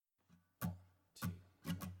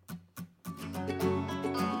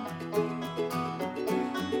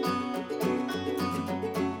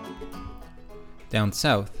Down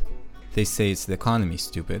south, they say it's the economy,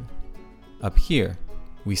 stupid. Up here,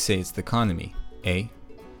 we say it's the economy, eh?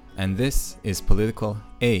 And this is Political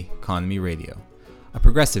A-Economy Radio, a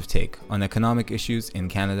progressive take on economic issues in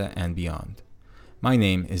Canada and beyond. My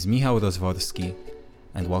name is Michał Rozworski,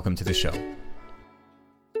 and welcome to the show.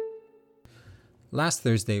 Last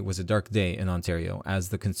Thursday was a dark day in Ontario as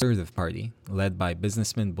the Conservative Party, led by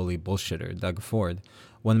businessman bully bullshitter Doug Ford,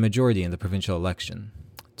 won a majority in the provincial election.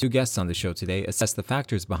 Two guests on the show today assess the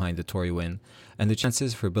factors behind the Tory win and the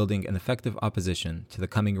chances for building an effective opposition to the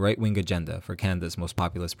coming right-wing agenda for Canada's most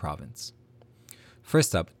populous province.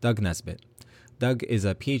 First up, Doug Nesbitt. Doug is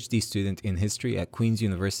a PhD student in history at Queen's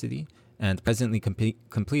University and presently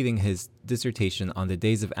completing his dissertation on the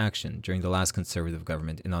days of action during the last Conservative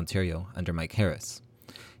government in Ontario under Mike Harris.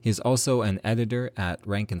 He is also an editor at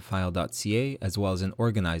rankandfile.ca as well as an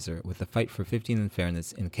organizer with the Fight for 15 and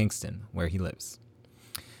Fairness in Kingston, where he lives.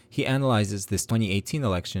 He analyzes this 2018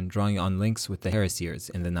 election, drawing on links with the Harris years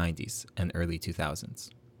in the 90s and early 2000s.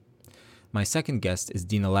 My second guest is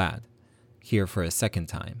Dina Ladd, here for a second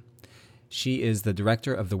time. She is the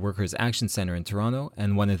director of the Workers' Action Centre in Toronto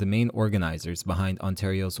and one of the main organizers behind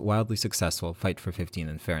Ontario's wildly successful Fight for 15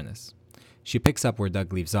 and Fairness. She picks up where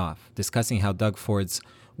Doug leaves off, discussing how Doug Ford's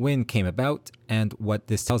win came about and what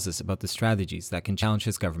this tells us about the strategies that can challenge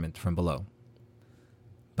his government from below.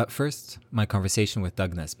 But first, my conversation with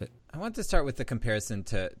Doug Nesbitt. I want to start with the comparison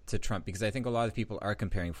to Trump, because I think a lot of people are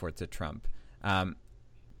comparing Ford to Trump.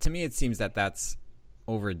 To me, it seems that that's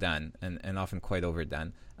overdone, and often quite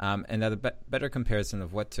overdone. And that a better comparison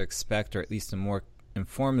of what to expect, or at least a more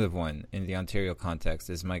informative one in the Ontario context,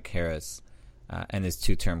 is Mike Harris and his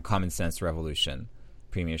two-term Common Sense Revolution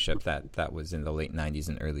premiership that was in the late 90s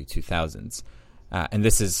and early 2000s. And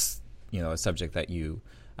this is, a subject that you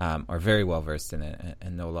are very well versed in it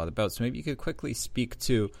and know a lot about. So maybe you could quickly speak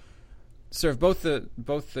to sort of both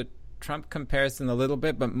the Trump comparison a little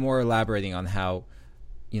bit, but more elaborating on how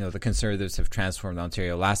the Conservatives have transformed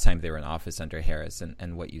Ontario last time they were in office under Harris,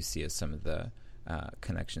 and what you see as some of the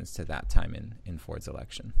connections to that time in Ford's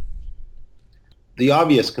election. The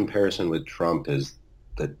obvious comparison with Trump is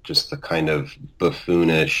that just the kind of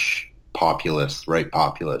buffoonish populist, right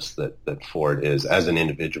populist that Ford is as an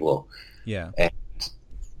individual. Yeah. And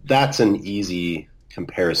that's an easy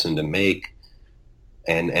comparison to make,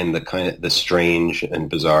 and the strange and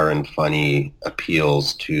bizarre and funny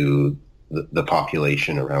appeals to the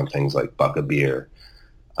population around things like Buck a Beer,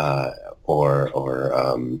 or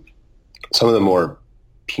some of the more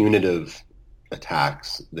punitive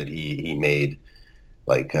attacks that he made,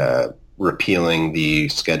 like repealing the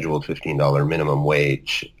scheduled $15 minimum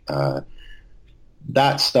wage.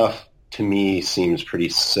 That stuff to me seems pretty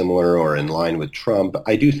similar or in line with Trump.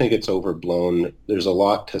 I do think it's overblown. There's a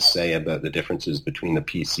lot to say about the differences between the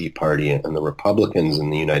PC party and the Republicans in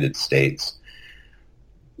the United States.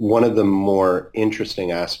 One of the more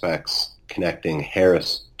interesting aspects connecting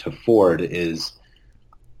Harris to Ford is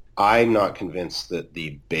I'm not convinced that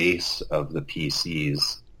the base of the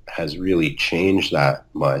PCs has really changed that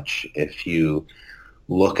much. If you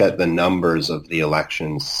look at the numbers of the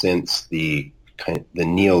elections since the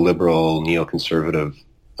neoliberal, neoconservative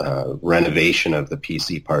renovation of the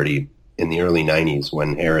PC party in the early 90s,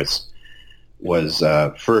 when Harris was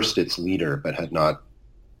first its leader but had not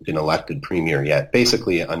been elected premier yet,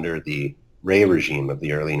 basically under the Ray regime of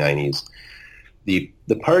the early 90s. The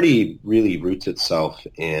party really roots itself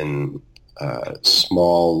in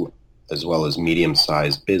small as well as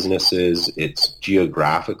medium-sized businesses. It's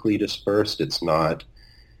geographically dispersed. It's not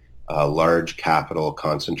large capital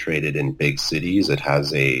concentrated in big cities. It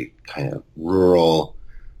has a kind of rural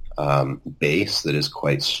base that is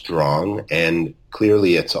quite strong, and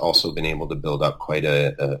clearly it's also been able to build up quite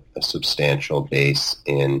a substantial base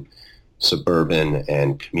in suburban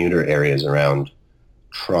and commuter areas around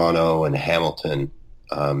Toronto and Hamilton,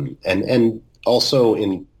 and also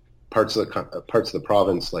in parts of the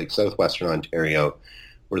province like southwestern Ontario,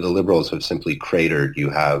 where the Liberals have simply cratered. You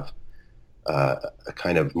have a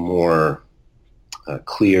kind of more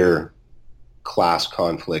clear class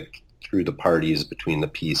conflict through the parties between the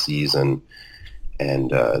PCs and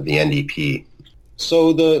the NDP.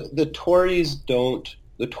 So the Tories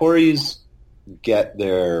get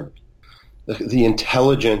the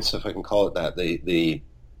intelligence, if I can call it that,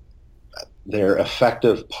 their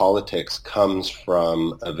effective politics comes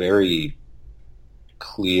from a very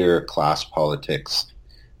clear class politics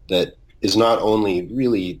that is not only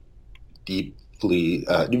really deeply,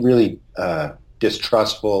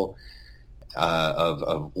 distrustful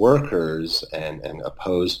of workers and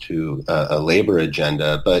opposed to a labor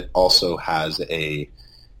agenda, but also has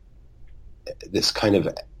this kind of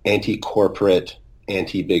anti-corporate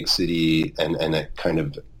anti-big city and it kind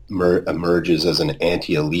of emerges as an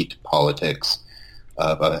anti-elite politics,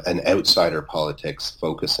 an outsider politics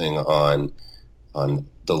focusing on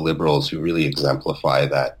the liberals who really exemplify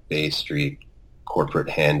that Bay Street corporate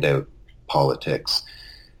handout politics.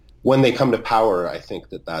 When they come to power, I think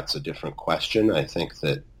that that's a different question. I think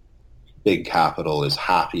that big capital is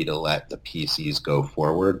happy to let the PCs go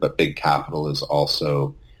forward, but big capital is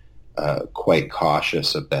also quite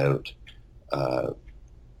cautious about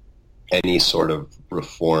any sort of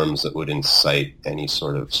reforms that would incite any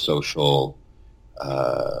sort of social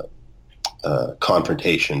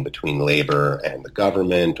confrontation between labor and the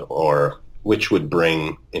government, or which would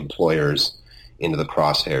bring employers into the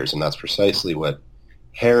crosshairs. And that's precisely what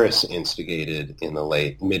Harris instigated in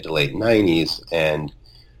the mid to late 90s, and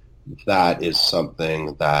that is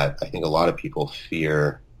something that I think a lot of people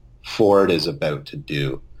fear Ford is about to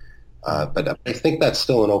do. But I think that's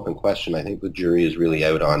still an open question. I think the jury is really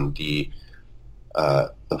out on the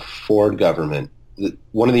Ford government.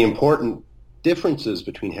 One of the important differences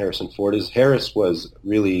between Harris and Ford is Harris was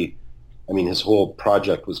really, his whole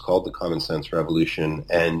project was called the Common Sense Revolution,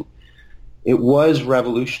 and it was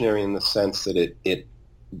revolutionary in the sense that it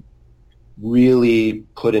really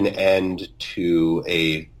put an end to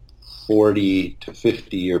a 40 to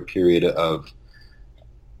 50 year period of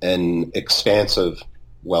an expansive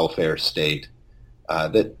welfare state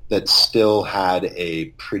that still had a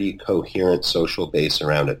pretty coherent social base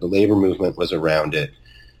around it. The labor movement was around it.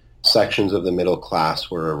 Sections of the middle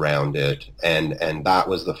class were around it, and that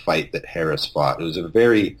was the fight that Harris fought. It was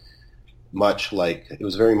very much like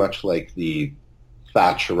the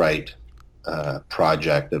Thatcherite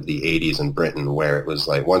project of the 80s in Britain, where it was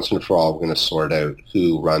like, once and for all, we're going to sort out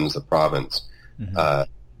who runs the province. Mm-hmm.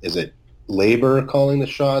 Is it labor calling the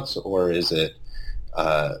shots, or is it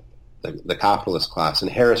the capitalist class?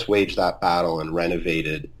 And Harris waged that battle and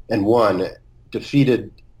renovated and won,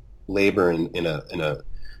 defeated labor in a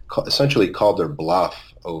essentially called their bluff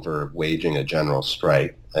over waging a general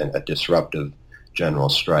strike, a disruptive general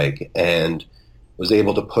strike, and was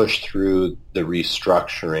able to push through the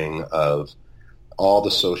restructuring of all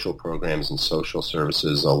the social programs and social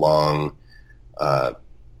services along,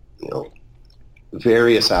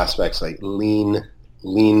 various aspects like lean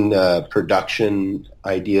production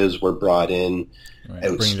ideas were brought in.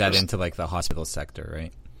 Right. Bring that into like the hospital sector,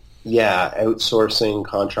 right? Yeah, outsourcing,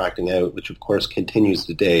 contracting out, which of course continues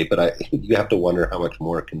today, but you have to wonder how much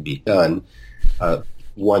more can be done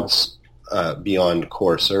once beyond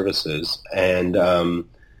core services, and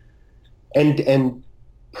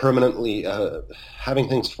permanently having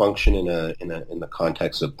things function in the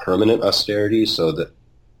context of permanent austerity, so that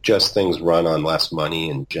just things run on less money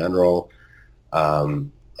in general,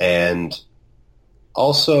 and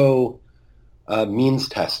also means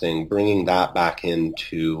testing, bringing that back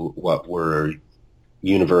into what were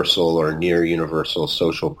universal or near universal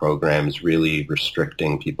social programs, really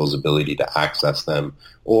restricting people's ability to access them,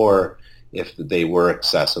 or if they were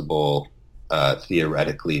accessible,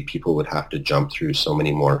 theoretically, people would have to jump through so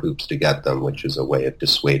many more hoops to get them, which is a way of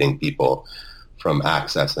dissuading people from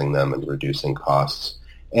accessing them and reducing costs.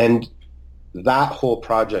 And that whole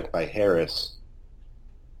project by Harris,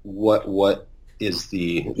 what is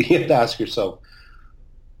you have to ask yourself,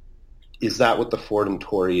 is that what the Ford and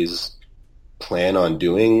Tories plan on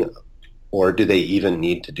doing, or do they even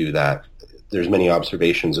need to do that? There's many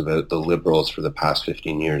observations about the Liberals for the past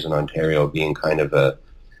 15 years in Ontario being kind of a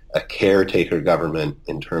caretaker government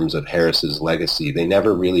in terms of Harris's legacy. They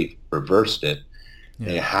never really reversed it. Yeah.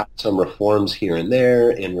 They had some reforms here and there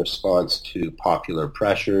in response to popular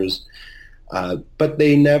pressures, but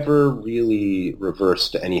they never really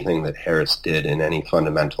reversed anything that Harris did in any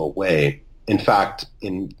fundamental way. In fact,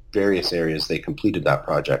 in various areas, they completed that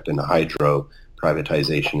project, and the hydro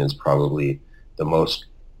privatization is probably the most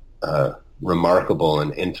remarkable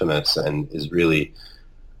and infamous, and is really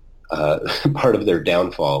part of their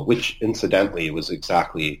downfall, which incidentally was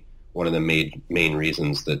exactly one of the main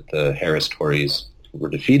reasons that the Harris Tories were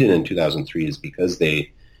defeated in 2003, is because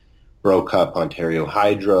they broke up Ontario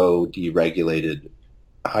Hydro, deregulated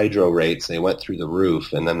hydro rates. They went through the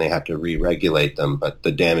roof, and then they had to re-regulate them, but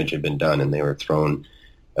the damage had been done and they were thrown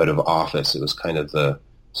out of office. It was kind of the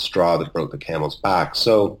straw that broke the camel's back.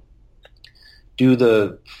 So do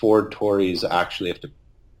the Ford Tories actually have to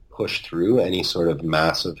push through any sort of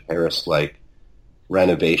massive Harris-like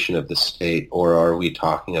renovation of the state, or are we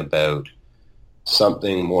talking about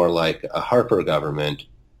something more like a Harper government,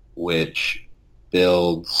 which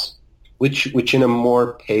builds, which in a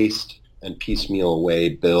more paced and piecemeal way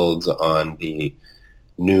builds on the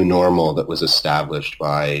new normal that was established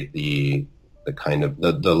by the the kind of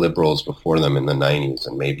the Liberals before them in the 90s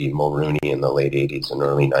and maybe Mulroney in the late 80s and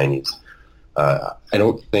early 90s. I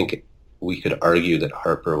don't think we could argue that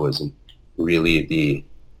Harper was really the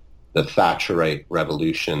Thatcherite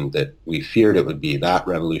revolution that we feared it would be. That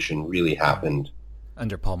revolution really happened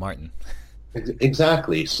under Paul Martin.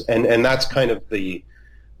 Exactly. And that's kind of the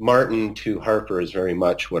Martin to Harper is very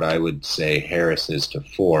much what I would say Harris is to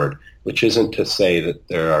Ford, which isn't to say that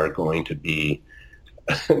there are going to be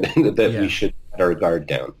that we should let our guard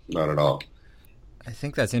down. Not at all. I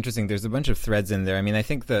think that's interesting. There's a bunch of threads in there. I mean, I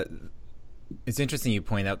think that it's interesting you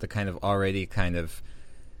point out the kind of already kind of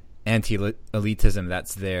anti-elitism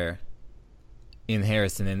that's there in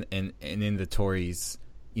Harris and in the Tories,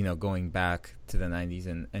 you know, going back to the 90s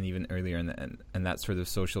and even earlier, and that sort of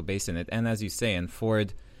social base in it. And as you say, and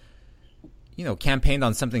Ford, you know, campaigned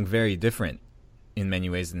on something very different in many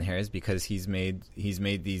ways than Harris, because he's made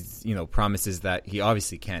these, you know, promises that he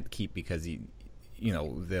obviously can't keep, because he, you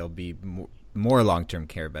know, there'll be more long-term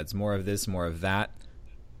care beds, more of this, more of that,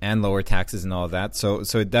 and lower taxes and all of that. So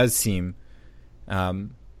it does seem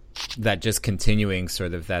that just continuing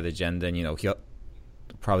sort of that agenda, and, you know, he'll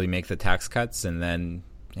probably make the tax cuts, and then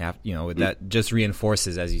that just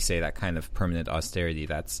reinforces, as you say, that kind of permanent austerity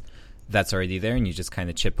that's already there, and you just kind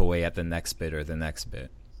of chip away at the next bit or the next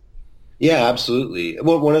bit. Yeah, absolutely.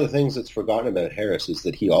 Well, one of the things that's forgotten about Harris is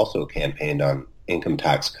that he also campaigned on income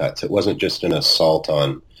tax cuts. It wasn't just an assault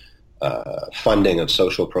on funding of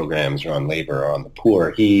social programs or on labor or on the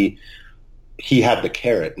poor. He had the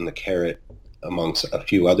carrot, and the carrot amongst a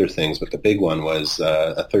few other things, but the big one was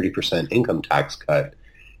a 30% income tax cut.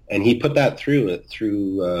 And he put that through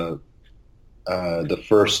the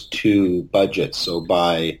first two budgets. So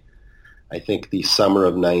by, I think, the summer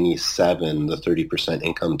of 97, the 30%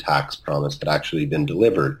 income tax promise had actually been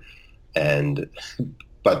delivered.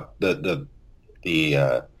 But the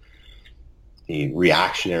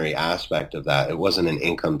reactionary aspect of that, it wasn't an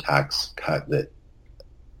income tax cut that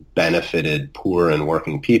benefited poor and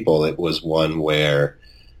working people. It was one where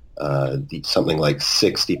something like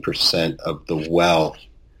 60% of the wealth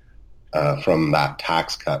from that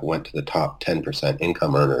tax cut went to the top 10%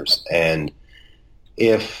 income earners. And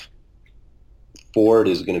if Ford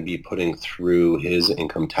is going to be putting through his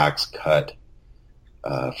income tax cut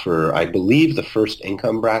for, I believe, the first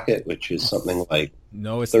income bracket, which is something like...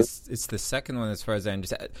 No, it's the second one, as far as I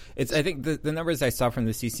understand. I think the numbers I saw from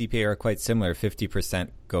the CCPA are quite similar, 50%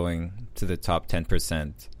 going to the top 10%.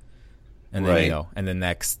 And then, right. And the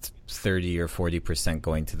next 30 or 40%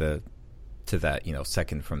 going to that,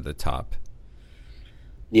 second from the top.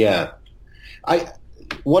 Yeah.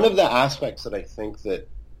 One of the aspects that I think that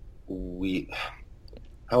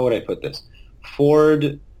how would I put this?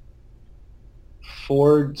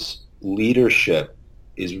 Ford's leadership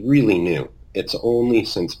is really new. It's only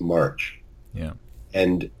since March. Yeah.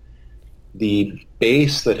 And the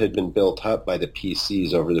base that had been built up by the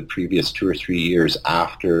PCs over the previous 2 or 3 years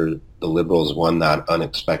after the Liberals won that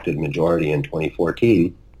unexpected majority in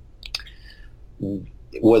 2014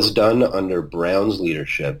 was done under Brown's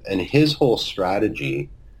leadership. And his whole strategy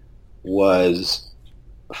was,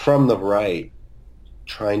 from the right,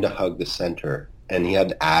 trying to hug the center. And he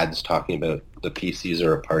had ads talking about the PCs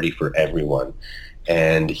are a party for everyone.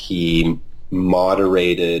 And he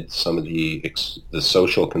moderated some of the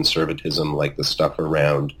social conservatism, like the stuff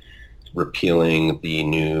around repealing the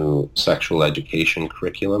new sexual education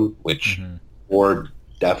curriculum, which Ford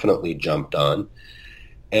definitely jumped on.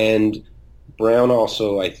 And Brown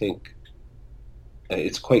also, I think,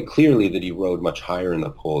 it's quite clearly that he rode much higher in the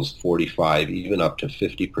polls, 45, even up to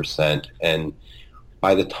 50%. And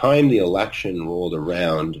by the time the election rolled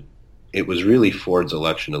around, it was really Ford's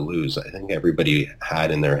election to lose. I think everybody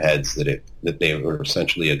had in their heads that they were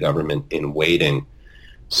essentially a government in waiting.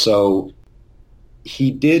 So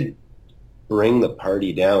he did bring the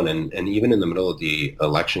party down, and even in the middle of the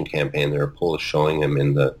election campaign, there were polls showing him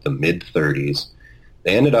in the mid-30s.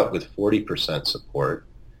 They ended up with 40% support,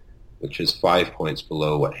 which is 5 points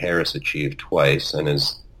below what Harris achieved twice, and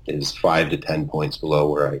is 5 to 10 points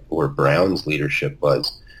below where Brown's leadership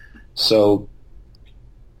was. So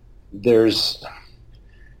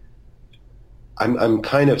I'm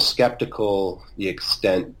kind of skeptical the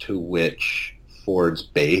extent to which Ford's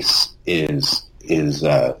base is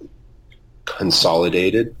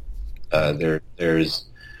consolidated. There's,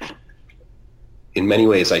 in many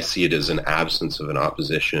ways, I see it as an absence of an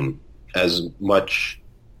opposition. As much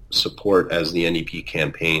support as the NDP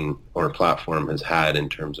campaign or platform has had in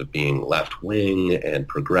terms of being left-wing and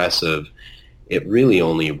progressive, it really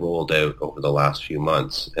only rolled out over the last few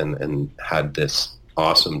months and had this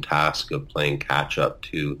awesome task of playing catch-up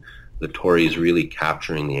to the Tories really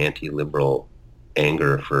capturing the anti-liberal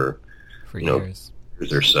anger for years.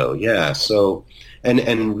 Years or so. Yeah. So,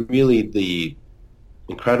 and really the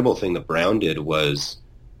incredible thing that Brown did was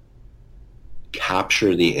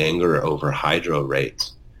capture the anger over hydro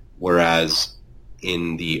rates, whereas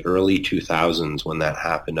in the early 2000s, when that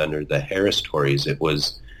happened under the Harris Tories,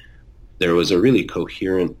 there was a really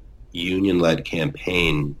coherent union-led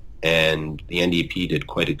campaign, and the NDP did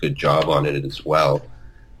quite a good job on it as well.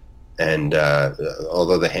 And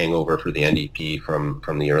although the hangover for the NDP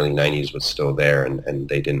from the early 90s was still there, and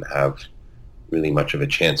they didn't have really much of a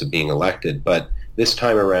chance of being elected, but this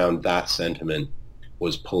time around, that sentiment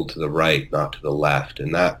was pulled to the right, not to the left.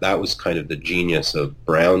 And that was kind of the genius of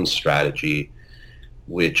Brown's strategy,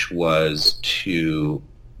 which was to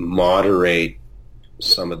moderate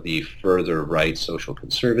some of the further right social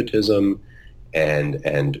conservatism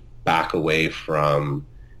and back away from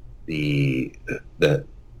the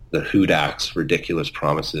Hudak's ridiculous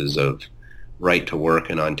promises of right to work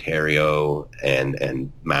in Ontario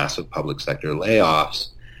and massive public sector layoffs,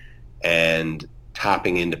 and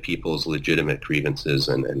tapping into people's legitimate grievances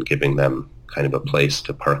and giving them kind of a place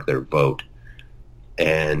to park their vote.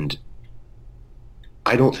 And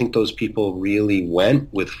I don't think those people really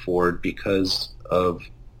went with Ford because of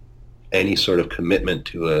any sort of commitment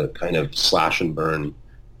to a kind of slash and burn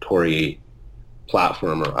Tory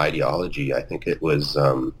platform or ideology. I think it was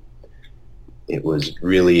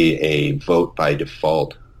really a vote by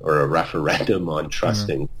default, or a referendum on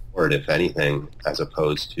trusting Ford, if anything, as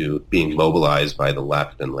opposed to being mobilized by the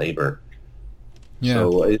left and Labour. Yeah.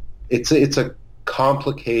 So it's a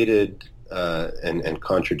complicated and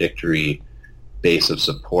contradictory base of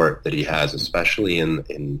support that he has, especially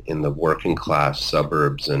in the working class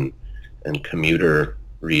suburbs and commuter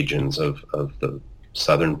regions of the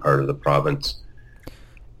southern part of the province.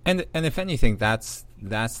 And if anything, that's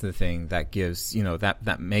the thing that gives,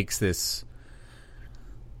 that makes this,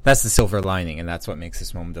 that's the silver lining, and that's what makes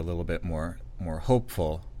this moment a little bit more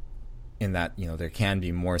hopeful, in that, there can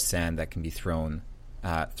be more sand that can be thrown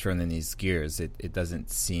in these gears. It doesn't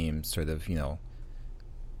seem sort of,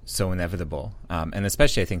 so inevitable. And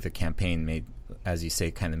especially I think the campaign made, as you say,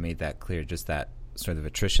 kind of made that clear, just that sort of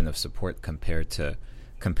attrition of support compared to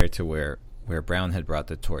where Brown had brought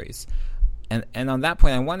the Tories. And on that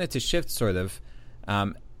point, I wanted to shift sort of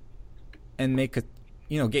and make a,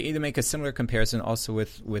 get you to make a similar comparison also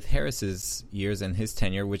with Harris's years and his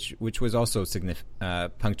tenure, which was also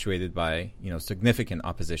punctuated by, significant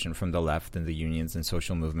opposition from the left and the unions and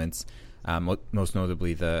social movements, most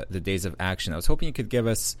notably the Days of Action. I was hoping you could give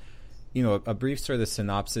us, a brief sort of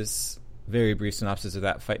synopsis, very brief synopsis of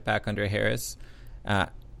that fight back under Harris,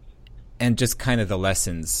 and just kind of the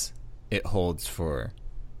lessons it holds for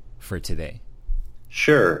today.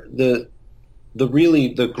 Sure. The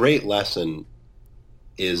great lesson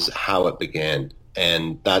is how it began,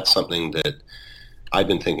 and that's something that I've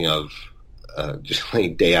been thinking of just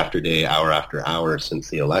like day after day, hour after hour since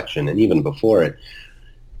the election, and even before it,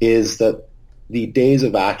 is that the Days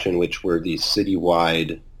of Action, which were these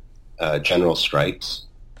citywide general strikes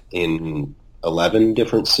in 11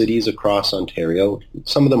 different cities across Ontario.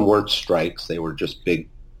 Some of them weren't strikes, they were just big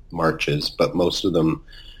marches, but most of them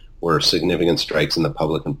were significant strikes in the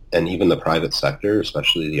public and even the private sector,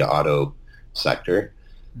 especially the auto sector.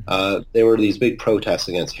 There were these big protests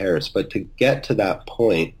against Harris, but to get to that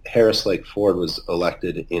point, Harris, like Ford, was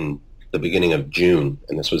elected in the beginning of June,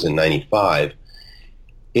 and this was in 95.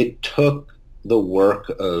 It took the work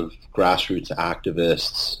of grassroots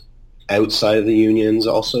activists outside of the unions,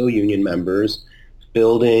 also union members,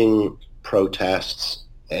 building protests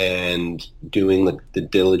and doing the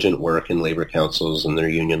diligent work in labor councils and their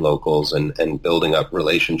union locals and building up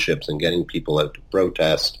relationships and getting people out to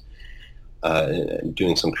protest,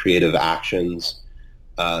 doing some creative actions,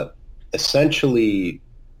 essentially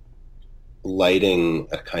lighting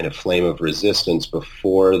a kind of flame of resistance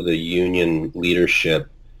before the union leadership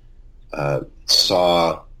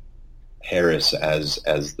saw Harris as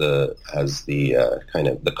the kind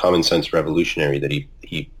of the common sense revolutionary that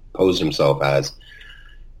he posed himself as.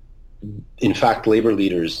 In fact, labor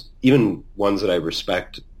leaders, even ones that I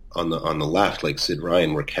respect on the left, like Sid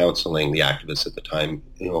Ryan, were counseling the activists at the time.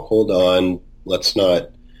 Hold on, let's not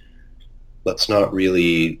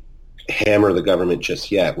really hammer the government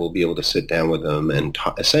just yet. We'll be able to sit down with them and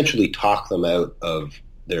essentially talk them out of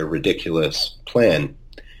their ridiculous plan.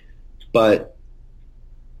 But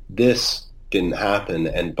this didn't happen,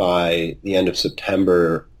 and by the end of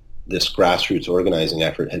September, this grassroots organizing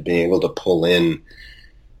effort had been able to pull in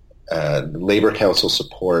labor council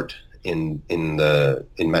support in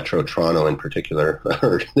Metro Toronto in particular,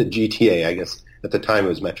 or the GTA, I guess at the time it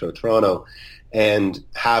was Metro Toronto, and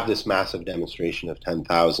have this massive demonstration of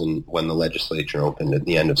 10,000 when the legislature opened at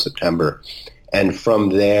the end of September. And from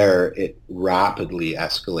there, it rapidly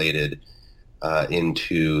escalated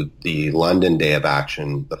into the London Day of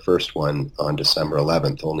Action, the first one on December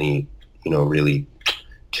 11th, only, really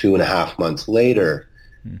 2.5 months later.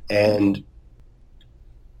 And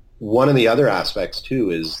one of the other aspects,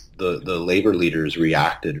 too, is the labor leaders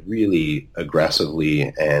reacted really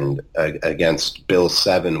aggressively and against Bill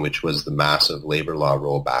 7, which was the massive labor law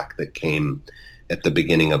rollback that came at the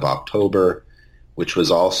beginning of October, which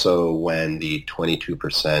was also when the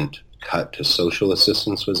 22% cut to social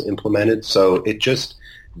assistance was implemented. So it just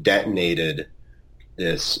detonated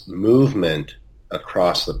this movement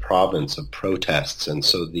across the province of protests. And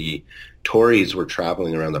so the Tories were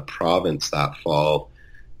traveling around the province that fall,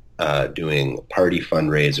 doing party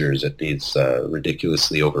fundraisers at these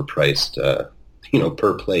ridiculously overpriced,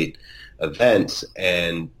 per plate events,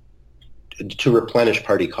 and to replenish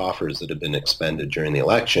party coffers that had been expended during the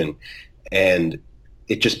election. And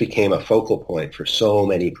it just became a focal point for so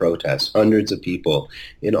many protests, hundreds of people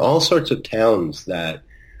in all sorts of towns that,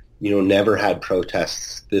 never had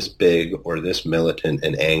protests this big or this militant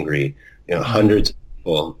and angry, hundreds of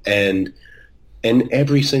people. And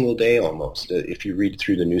every single day almost, if you read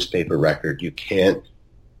through the newspaper record, you kind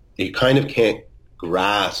of can't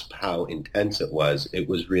grasp how intense it was. It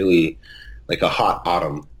was really like a hot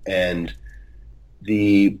autumn. And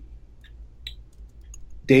the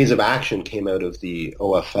Days of Action came out of the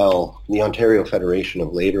OFL, the Ontario Federation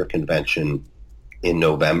of Labour Convention, in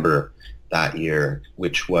November that year,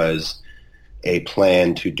 which was a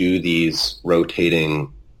plan to do these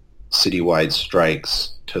rotating citywide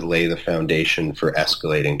strikes to lay the foundation for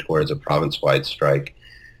escalating towards a province-wide strike.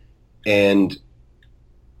 And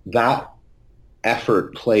that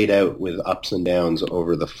effort played out with ups and downs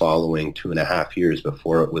over the following 2.5 years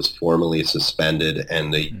before it was formally suspended,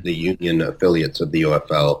 and the union affiliates of the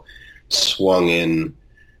OFL swung in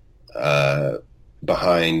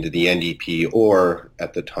behind the NDP, or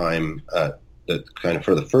at the time, kind of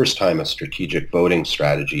for the first time, a strategic voting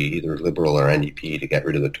strategy, either Liberal or NDP, to get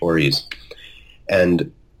rid of the Tories.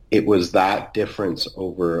 And it was that difference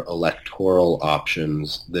over electoral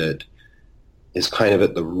options that is kind of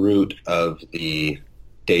at the root of the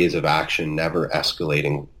Days of Action never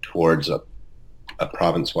escalating towards a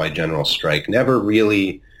province-wide general strike, never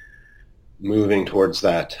really moving towards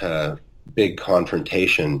that big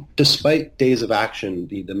confrontation. Despite Days of Action,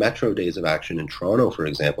 the Metro Days of Action in Toronto, for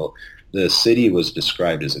example, the city was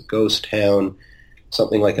described as a ghost town.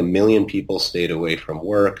 Something like 1 million people stayed away from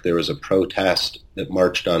work. There was a protest that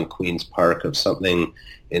marched on Queen's Park of something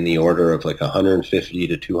in the order of like 150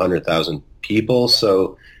 to 200,000 people.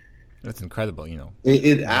 So that's incredible,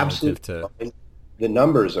 It absolutely, the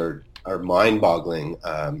numbers are mind-boggling.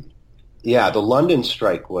 The London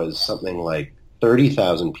strike was something like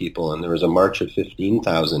 30,000 people, and there was a march of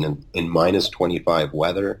 15,000 in minus 25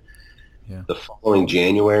 weather. Yeah. The following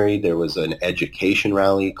January, there was an education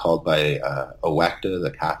rally called by OECTA, the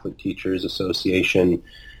Catholic Teachers Association,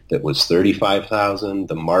 that was 35,000.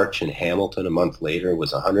 The march in Hamilton a month later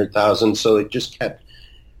was 100,000. So it just kept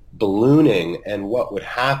ballooning. And what would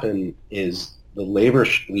happen is the labor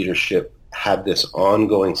leadership had this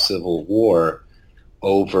ongoing civil war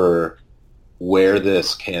over where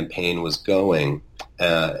this campaign was going.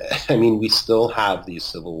 We still have these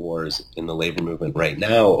civil wars in the labor movement right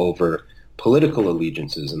now over political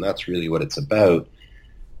allegiances, and that's really what it's about.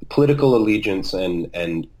 Political allegiance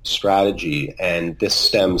and strategy, and this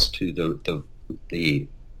stems to the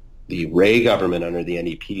Ray government under the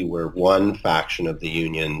NDP, where one faction of the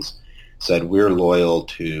unions said we're loyal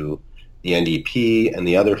to the NDP, and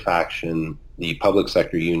the other faction, the public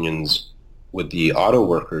sector unions, with the auto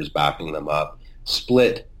workers backing them up,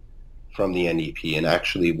 split from the NDP and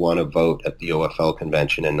actually won a vote at the OFL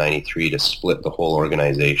convention in 93 to split the whole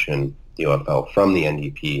organization, the OFL, from the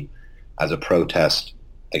NDP as a protest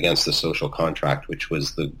against the social contract, which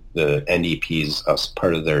was the NDP's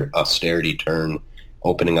part of their austerity turn,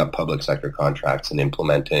 opening up public sector contracts and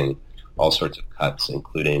implementing all sorts of cuts,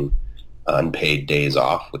 including unpaid days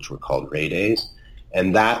off, which were called Ray Days.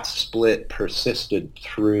 And that split persisted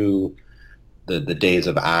through the Days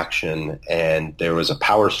of Action, and there was a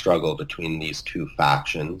power struggle between these two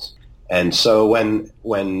factions. And so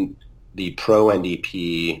when the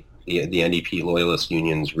pro-NDP, the NDP loyalist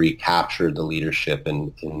unions recaptured the leadership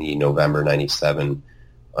in the November 97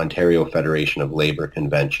 Ontario Federation of Labour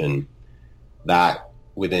Convention, that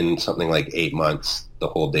within something like 8 months, the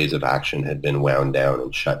whole Days of Action had been wound down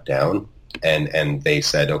and shut down. And they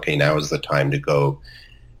said, okay, now is the time to go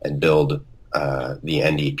and build the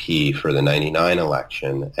NDP for the 99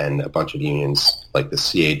 election, and a bunch of unions like the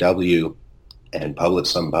CAW and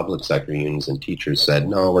some public sector unions and teachers said,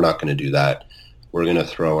 no, we're not going to do that. We're going to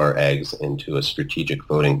throw our eggs into a strategic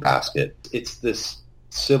voting basket. It's this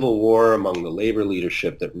civil war among the labor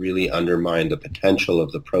leadership that really undermined the potential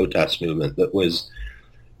of the protest movement that was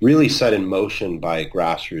really set in motion by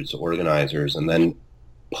grassroots organizers and then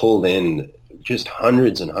pulled in just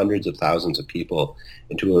hundreds and hundreds of thousands of people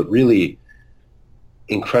into a really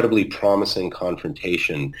incredibly promising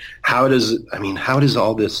confrontation. How does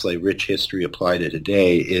all this like rich history apply to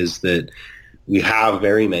today is that we have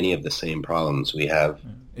very many of the same problems. We have...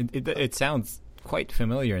 It sounds quite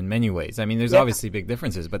familiar in many ways. I mean, there's obviously big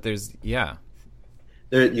differences, but there's, There,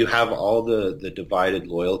 you have all the divided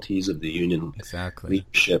loyalties of the union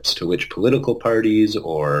leaderships to which political parties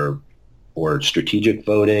or strategic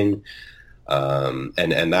voting,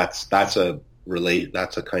 and that's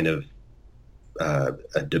a kind of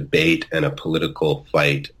a debate and a political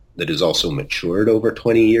fight that has also matured over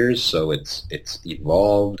 20 years. So it's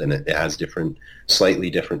evolved and it has slightly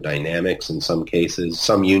different dynamics in some cases.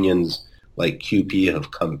 Some unions like QP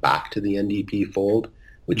have come back to the NDP fold,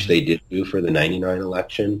 which they did do for the 99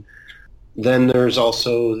 election. Then there's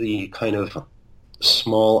also the kind of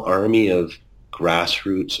small army of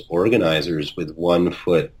grassroots organizers with one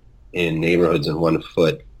foot in neighborhoods and one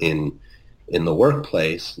foot in the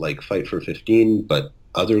workplace, like Fight for 15, but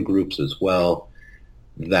other groups as well,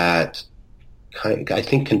 that I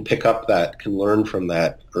think can learn from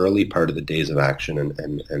that early part of the Days of Action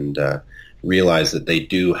and realize that they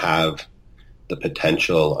do have the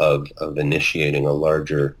potential of initiating a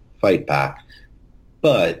larger fight back.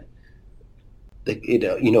 But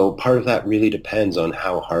part of that really depends on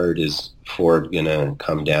how hard is Ford going to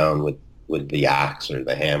come down with the axe or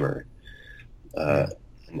the hammer.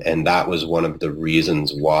 And that was one of the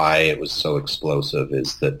reasons why it was so explosive,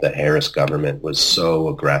 is that the Harris government was so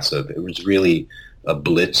aggressive. It was really a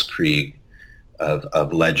blitzkrieg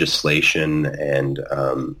of legislation and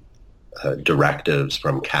directives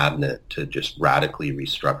from cabinet to just radically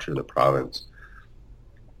restructure the province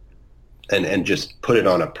and just put it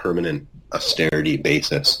on a permanent austerity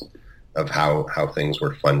basis of how things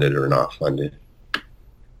were funded or not funded.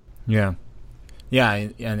 Yeah,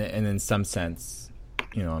 and in some sense,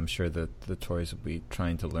 I'm sure that the Tories will be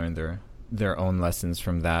trying to learn their own lessons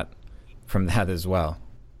from that as well.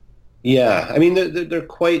 Yeah, I mean they're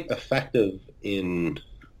quite effective in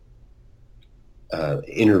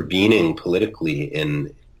intervening politically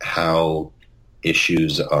in how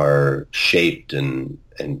issues are shaped and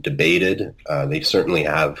debated. They certainly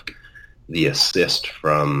have the assist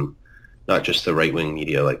from not just the right-wing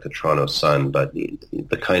media like the Toronto Sun, but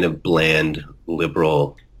the kind of bland,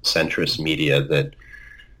 liberal, centrist media that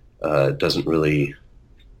doesn't really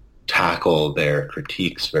tackle their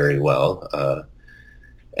critiques very well.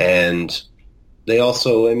 And they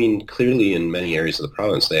also, clearly in many areas of the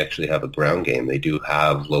province, they actually have a ground game. They do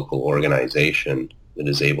have local organization that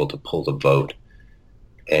is able to pull the vote.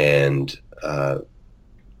 And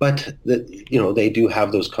but they do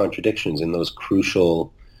have those contradictions in those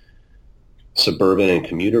crucial suburban and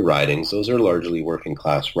commuter ridings. Those are largely working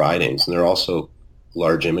class ridings, and they're also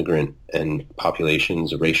large immigrant and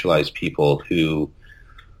populations of racialized people who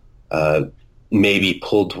may be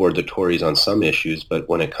pulled toward the Tories on some issues, but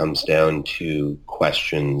when it comes down to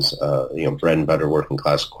questions, bread and butter working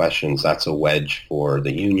class questions, that's a wedge for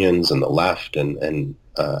the unions and the left and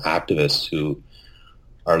activists who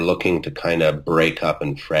are looking to kind of break up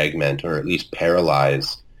and fragment or at least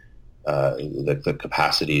paralyze the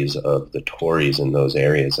capacities of the Tories in those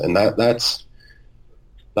areas. And that's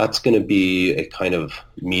going to be a kind of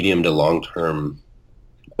medium to long-term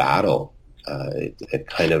battle. And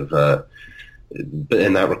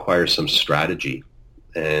that requires some strategy.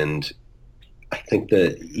 And I think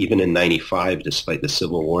that even in 95, despite the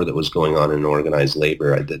civil war that was going on in organized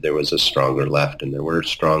labor, there was a stronger left and there were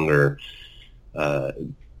stronger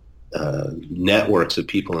networks of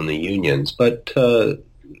people in the unions. But,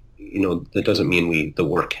 that doesn't mean the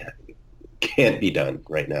work can't be done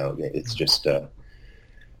right now. It's just...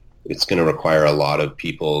 it's going to require a lot of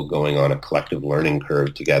people going on a collective learning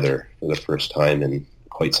curve together for the first time in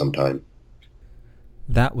quite some time.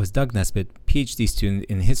 That was Doug Nesbitt, PhD student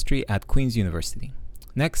in history at Queen's University.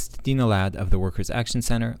 Next, Dina Ladd of the Workers' Action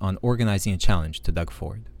Center on organizing a challenge to Doug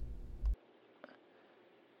Ford.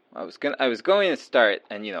 I was going to start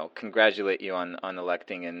and congratulate you on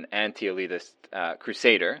electing an anti-elitist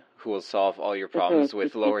crusader who will solve all your problems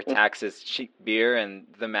with lower taxes, cheap beer, and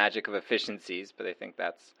the magic of efficiencies. But I think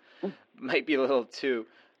that's might be a little too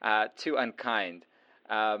unkind.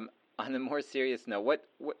 On On a more serious note,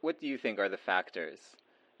 what do you think are the factors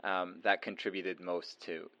that contributed most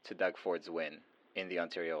to Doug Ford's win in the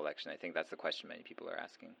Ontario election? I think that's the question many people are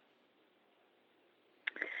asking.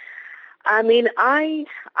 I mean, I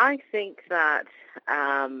think that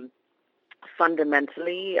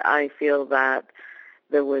fundamentally, I feel that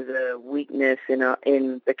there was a weakness in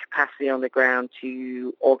the capacity on the ground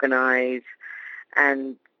to organize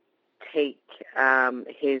and take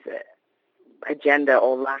his agenda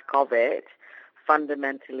or lack of it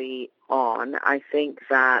fundamentally on. I think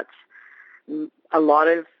that a lot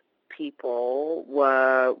of people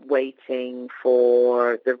were waiting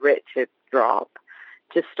for the writ to drop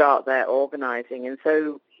to start their organizing. And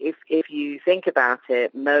so if you think about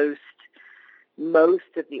it, most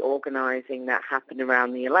of the organizing that happened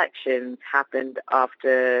around the elections happened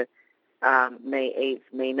after May 8th,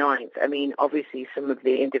 May 9th. I mean, obviously some of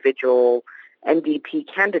the individual NDP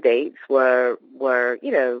candidates were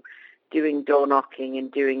doing door knocking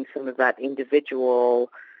and doing some of that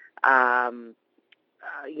individual,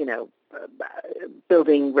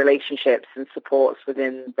 building relationships and supports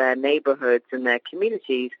within their neighborhoods and their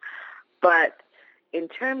communities. But in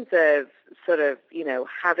terms of sort of,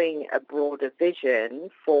 having a broader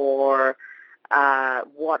vision for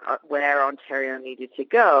where Ontario needed to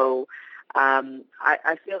go,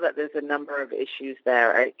 I feel that there's a number of issues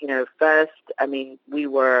there. First, I mean, we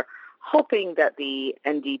were hoping that the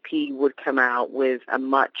NDP would come out with a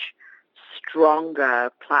much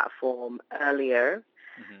stronger platform earlier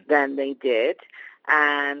than they did,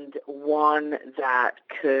 and one that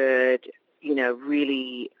could,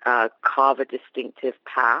 really carve a distinctive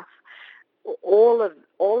path. All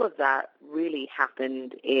of that really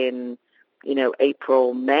happened in,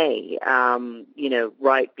 April, May,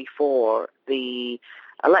 right before the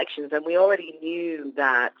elections. And we already knew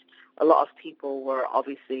that a lot of people were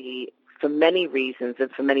obviously, for many reasons and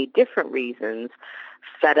for many different reasons,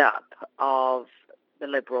 fed up of the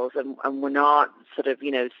Liberals and were not sort of,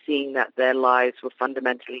 seeing that their lives were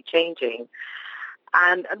fundamentally changing.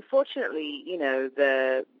 And unfortunately,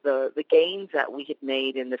 the gains that we had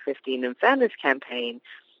made in the 15 in Fairness campaign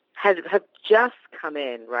have just come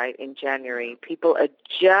in, right, in January. People are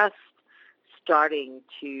just starting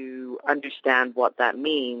to understand what that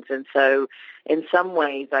means. And so in some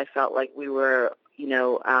ways, I felt like we were,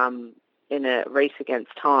 in a race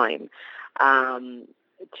against time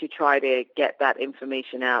to try to get that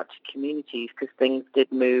information out to communities, because things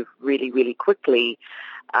did move really, really quickly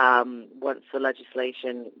once the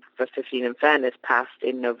legislation for 15 in Fairness passed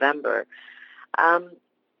in November.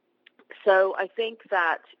 So I think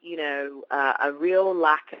that, a real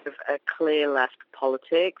lack of a clear left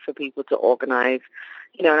politic for people to organize,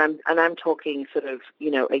 and I'm talking sort of,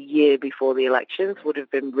 a year before the elections would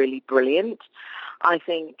have been really brilliant. I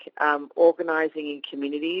think organizing in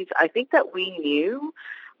communities, I think that we knew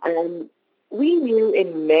in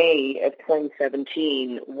May of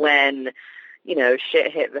 2017 when,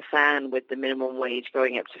 shit hit the fan with the minimum wage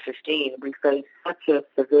going up to 15, we faced such a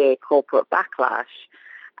severe corporate backlash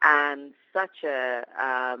and such a,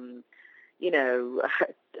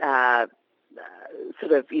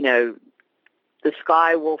 the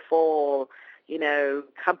sky will fall,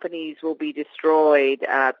 companies will be destroyed,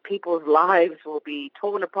 people's lives will be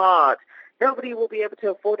torn apart, nobody will be able to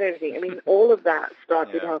afford anything. I mean, all of that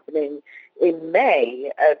started happening in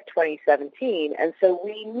May of 2017. And so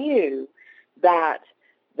we knew that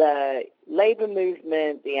the labor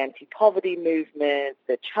movement, the anti-poverty movement,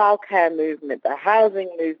 the childcare movement, the housing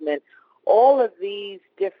movement, all of these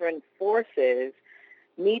different forces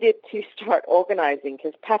needed to start organizing,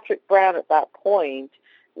 because Patrick Brown at that point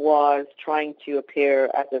was trying to appear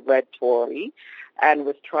as a red Tory and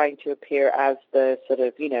was trying to appear as the sort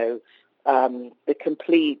of, the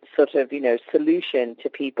complete sort of, solution to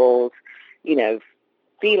people's,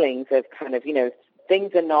 feelings of kind of,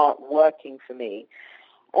 things are not working for me.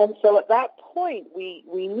 And so at that point, we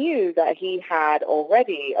knew that he had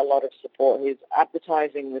already a lot of support. His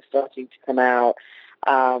advertising was starting to come out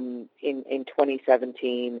in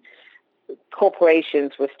 2017.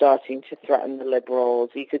 Corporations were starting to threaten the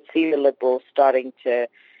Liberals. You could see the Liberals starting to,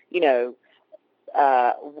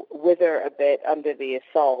 wither a bit under the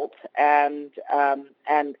assault, and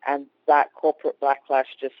that corporate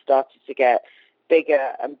backlash just started to get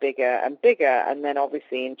bigger and bigger and bigger. And then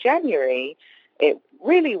obviously in January, it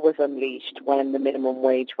really was unleashed when the minimum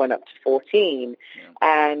wage went up to 14. Yeah.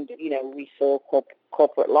 And, we saw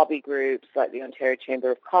corporate lobby groups like the Ontario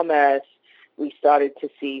Chamber of Commerce. We started to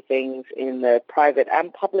see things in the private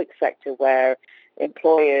and public sector where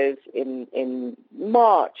employers in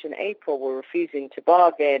March and April were refusing to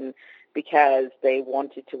bargain because they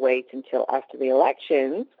wanted to wait until after the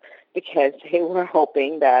elections because they were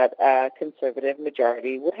hoping that a conservative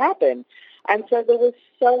majority would happen. And so there were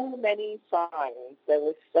so many signs.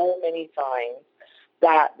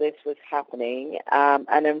 That this was happening.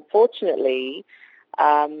 And unfortunately,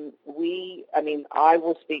 I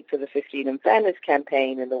will speak for the 15 and Fairness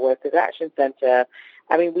campaign and the Workers' Action Centre.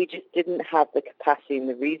 I mean, we just didn't have the capacity and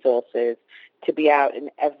the resources to be out in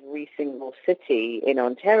every single city in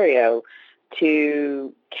Ontario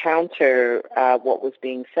to counter what was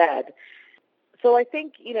being said. So I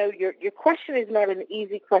think, your question is not an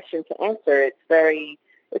easy question to answer.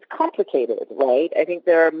 It's complicated, right? I think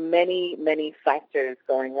there are many, many factors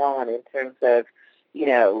going on in terms of,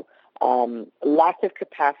 lack of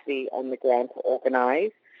capacity on the ground to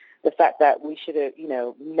organize, the fact that we should have,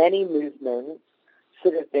 many movements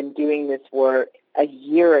should have been doing this work a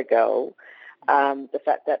year ago, the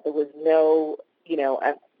fact that there was no,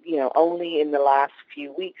 only in the last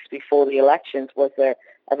few weeks before the elections was there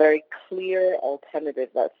a very clear alternative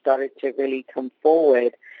that started to really come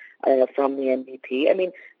forward from the NDP. I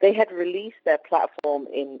mean, they had released their platform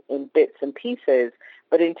in bits and pieces,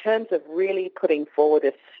 but in terms of really putting forward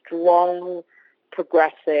a strong,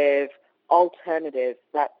 progressive alternative,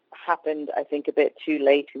 that happened, I think, a bit too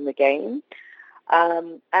late in the game.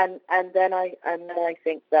 And then I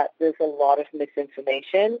think that there's a lot of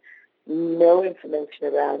misinformation, no information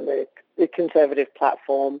around the Conservative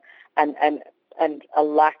platform, and a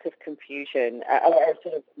lack of confusion, or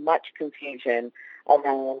sort of much confusion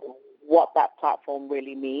around what that platform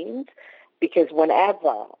really means. Because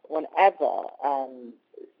whenever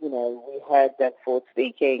we heard Doug Ford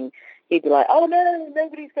speaking, he'd be like, "Oh no,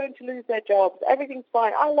 nobody's going to lose their jobs. Everything's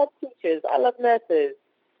fine. I love teachers. I love nurses.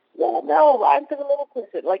 Yeah, no, I'm for the little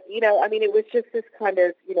person." It was just this kind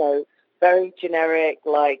of, very generic,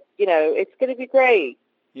 it's going to be great.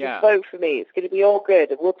 Yeah. Just vote for me. It's going to be all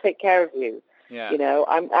good. We'll take care of you. Yeah.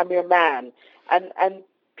 I'm your man. And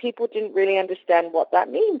people didn't really understand what that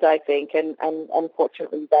means, I think. And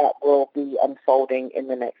unfortunately, that will be unfolding in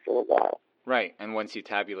the next little while. Right. And once you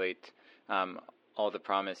tabulate all the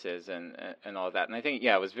promises and all that. And I think,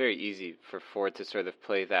 it was very easy for Ford to sort of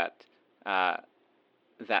play that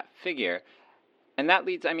figure. And that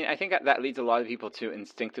leads, I think that leads a lot of people to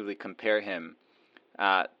instinctively compare him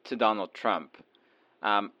to Donald Trump,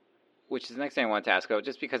 which is the next thing I wanted to ask about,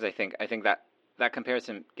 just because I think that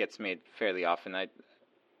comparison gets made fairly often. I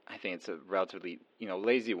think it's a relatively,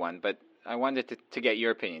 lazy one, but I wanted to get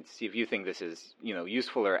your opinion, to see if you think this is,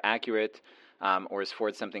 useful or accurate, or is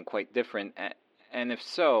Ford something quite different? And if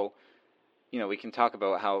so, we can talk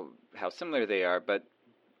about how similar they are, but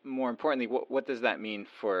more importantly, what does that mean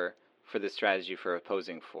for the strategy for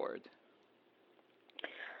opposing Ford?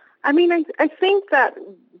 I think that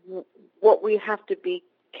what we have to be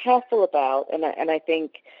careful about, and I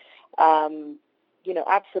think,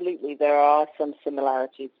 absolutely there are some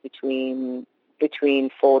similarities between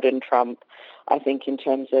Ford and Trump, I think, in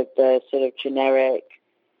terms of the sort of generic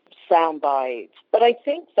sound bites. But I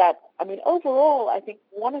think that, overall, I think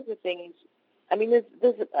one of the things,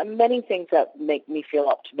 there's many things that make me feel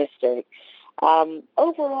optimistic.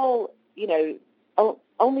 Overall,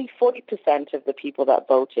 only 40% of the people that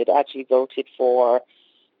voted actually voted for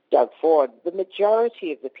Doug Ford. The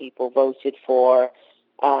majority of the people voted for,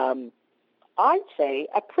 I'd say,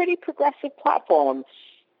 a pretty progressive platform.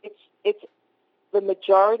 It's the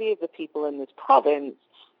majority of the people in this province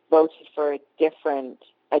voted for a different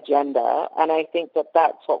agenda, and I think that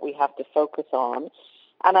that's what we have to focus on.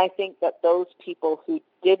 And I think that those people who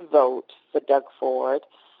did vote for Doug Ford,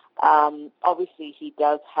 obviously he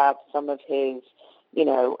does have some of his,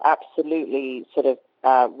 absolutely sort of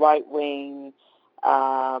right-wing,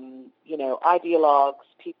 ideologues,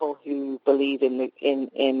 people who believe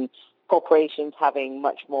in corporations having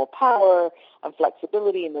much more power and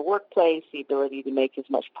flexibility in the workplace, the ability to make as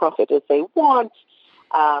much profit as they want,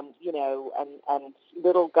 and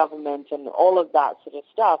little government and all of that sort of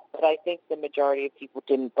stuff. But I think the majority of people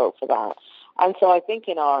didn't vote for that. And so I think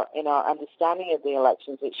in our understanding of the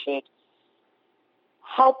elections, it should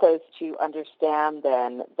help us to understand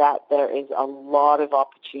then that there is a lot of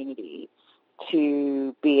opportunity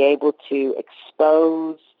to be able to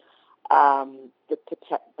expose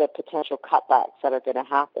the potential cutbacks that are going to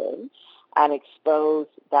happen and expose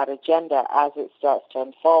that agenda as it starts to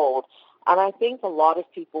unfold. And I think a lot of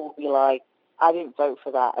people will be like, I didn't vote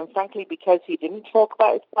for that. And frankly, because he didn't talk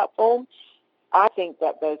about his platform, I think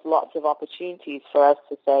that there's lots of opportunities for us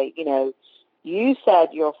to say, you said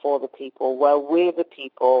you're for the people. Well, we're the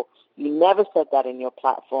people. You never said that in your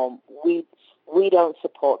platform. We don't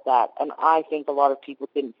support that. And I think a lot of people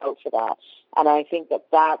didn't vote for that. And I think that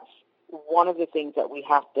that's one of the things that we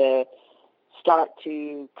have to start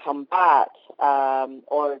to combat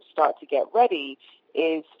or start to get ready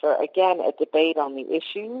is for, again, a debate on the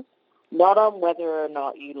issues, not on whether or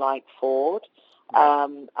not you like Ford.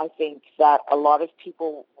 I think that a lot of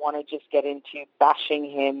people want to just get into bashing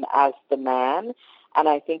him as the man, and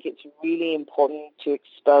I think it's really important to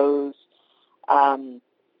expose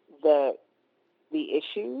the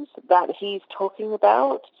issues that he's talking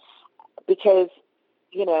about, because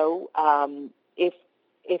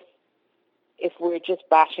if we're just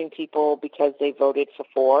bashing people because they voted for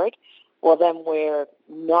Ford, well, then we're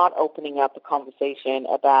not opening up a conversation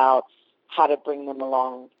about how to bring them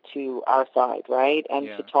along to our side, right? And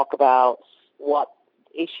to talk about what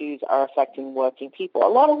issues are affecting working people.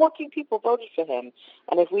 A lot of working people voted for him.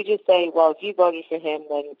 And if we just say, well, if you voted for him,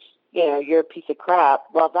 then, you're a piece of crap,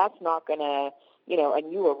 well, that's not going to,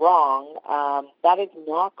 and you were wrong, that is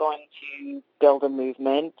not going to build a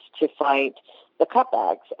movement to fight the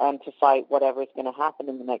cutbacks and to fight whatever is going to happen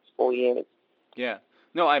in the next 4 years. Yeah.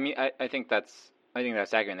 No, I mean, I think that's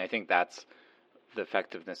accurate. And I think that's the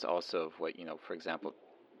effectiveness also of what, for example,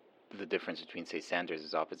 the difference between, say,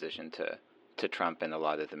 Sanders' opposition to Trump and a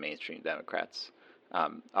lot of the mainstream Democrats'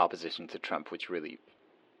 opposition to Trump, which really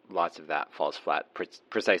lots of that falls flat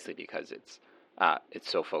precisely because it's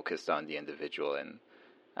so focused on the individual and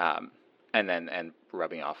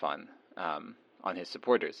rubbing off on his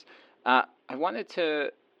supporters. I wanted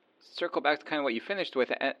to circle back to kind of what you finished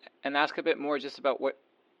with and ask a bit more just about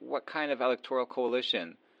what kind of electoral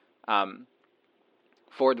coalition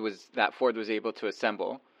Ford was able to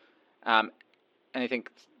assemble, and I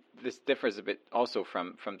think this differs a bit also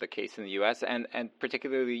from the case in the U.S. and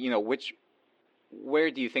particularly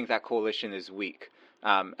where do you think that coalition is weak,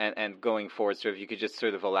 and going forward, so if you could just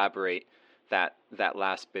sort of elaborate that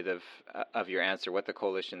last bit of your answer, what the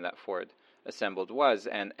coalition that Ford assembled was,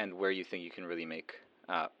 and where you think you can really make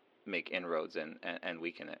inroads and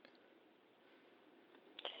weaken it.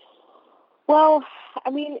 Well, I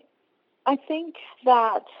mean, I think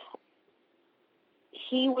that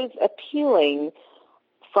he was appealing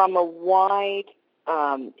from a wide.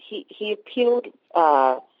 He appealed.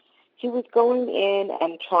 He was going in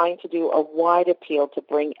and trying to do a wide appeal to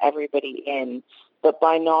bring everybody in, but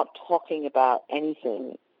by not talking about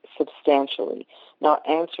anything substantially, not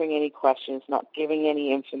answering any questions, not giving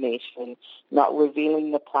any information, not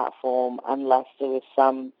revealing the platform unless there was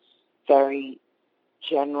some very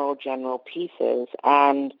general pieces.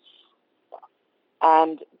 And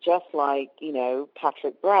just like,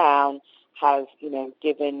 Patrick Brown has,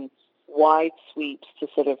 given wide sweeps to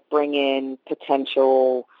sort of bring in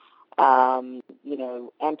potential,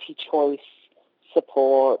 anti-choice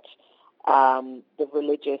support, the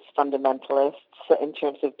religious fundamentalists in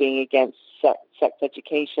terms of being against sex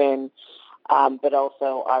education, but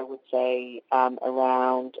also I would say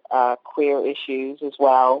around queer issues as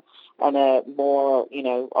well, and a more,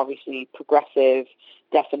 obviously progressive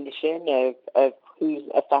definition of who's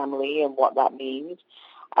a family and what that means.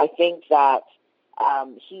 I think that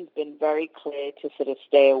he's been very clear to sort of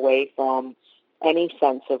stay away from any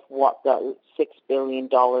sense of what the $6 billion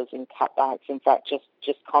in cutbacks, in fact,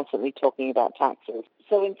 just constantly talking about taxes.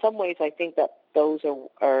 So in some ways, I think that those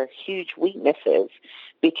are huge weaknesses,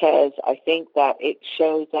 because I think that it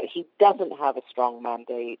shows that he doesn't have a strong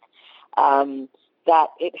mandate, that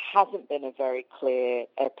it hasn't been a very clear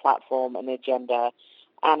platform and agenda.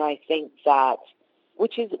 And I think that,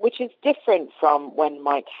 which is different from when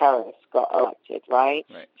Mike Harris got elected, right?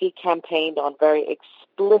 He campaigned on very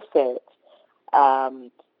explicit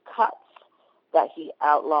cuts that he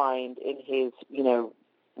outlined in his,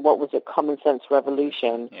 what was it, Common Sense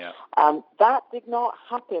Revolution. Yeah. That did not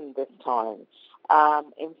happen this time.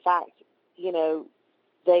 In fact,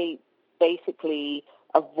 they basically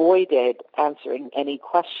avoided answering any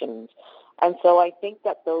questions. And so I think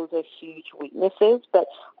that those are huge weaknesses, but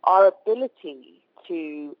our ability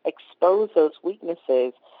to expose those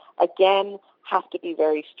weaknesses, again, have to be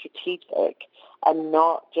very strategic and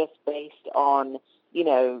not just based on,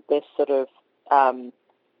 this sort of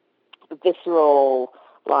visceral,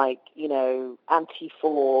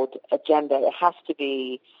 anti-Ford agenda. It has to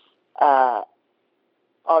be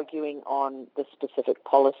arguing on the specific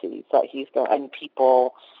policies that he's going, and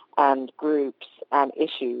people and groups and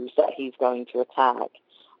issues that he's going to attack.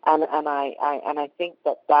 And I think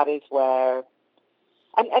that is where,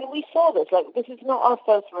 and we saw this, this is not our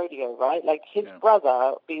first rodeo, right? His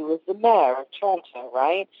brother was the mayor of Toronto,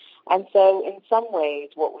 right? And so in some ways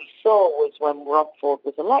what we saw was when Rob Ford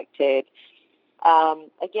was elected,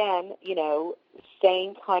 again,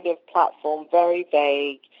 same kind of platform, very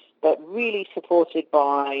vague, but really supported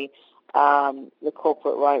by the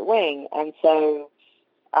corporate right wing. And so,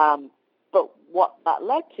 but what that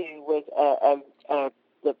led to was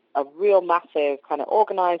a real massive kind of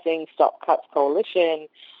organizing, Stop Cuts coalition.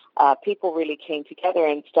 People really came together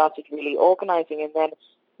and started really organizing, and then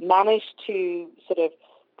managed to sort of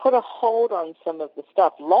put a hold on some of the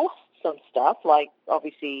stuff, lost some stuff, like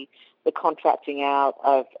obviously the contracting out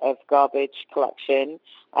of garbage collection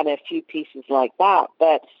and a few pieces like that.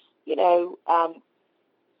 But,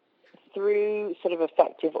 through sort of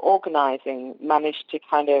effective organizing, managed to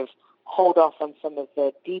kind of hold off on some of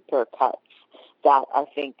the deeper cuts that I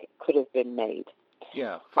think could have been made.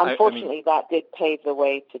 Yeah. Unfortunately, that did pave the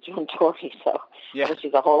way to John Tory, which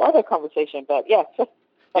is a whole other conversation. But yes.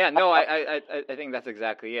 Yeah. No, I think that's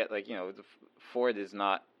exactly it. Like, Ford is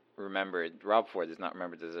not remembered. Rob Ford is not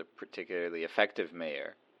remembered as a particularly effective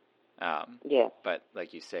mayor. But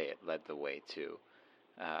like you say, it led the way to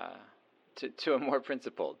a more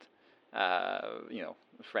principled,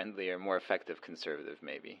 friendlier, more effective conservative.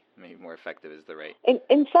 Maybe more effective is the right.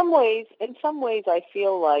 In some ways, I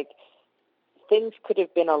feel like things could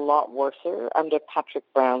have been a lot worse under Patrick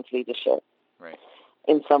Brown's leadership. Right.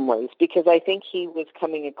 In some ways, because I think he was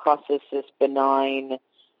coming across as this benign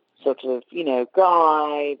sort of,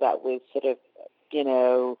 guy that was sort of,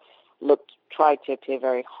 tried to appear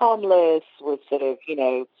very harmless, was sort of,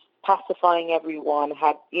 pacifying everyone,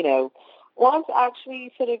 had, was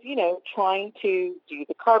actually sort of, trying to do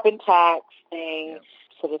the carbon tax thing,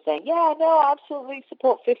 sort of saying, yeah, no, absolutely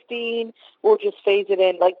support 15, we'll just phase it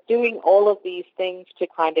in, like doing all of these things to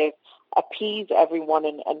kind of appease everyone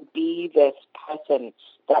and be this person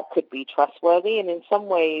that could be trustworthy. And in some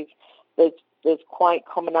ways, there's quite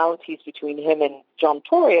commonalities between him and John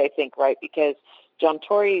Tory, I think, right? Because John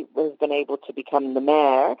Tory has been able to become the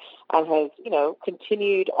mayor and has,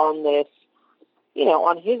 continued on this,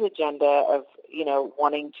 on his agenda of,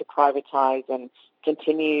 wanting to privatize and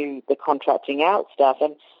continue the contracting out stuff.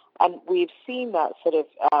 And we've seen that sort of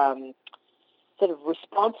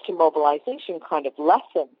response to mobilization kind of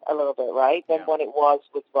lessen a little bit, right, than what it was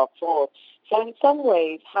with Rob Ford. So in some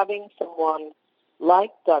ways, having someone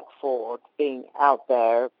like Doug Ford being out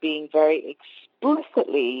there, being very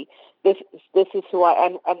explicitly, this is who I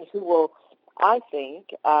am, and who will, I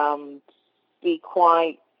think, be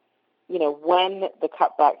quite, when the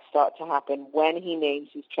cutbacks start to happen, when he names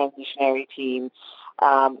his transitionary team,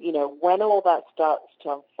 when all that starts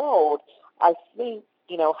to unfold, I think,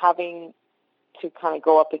 having to kind of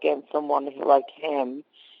go up against someone like him,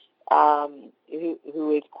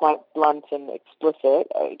 who is quite blunt and explicit.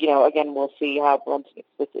 Again, we'll see how blunt and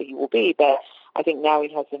explicit he will be, but I think now he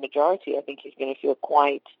has the majority. I think he's going to feel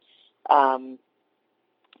quite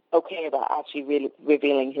okay about actually really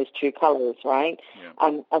revealing his true colors, right?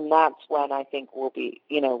 Yeah. And that's when I think we'll be,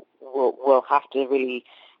 we'll have to really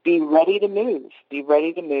be ready to move,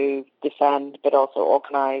 defend, but also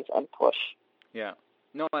organize and push. Yeah.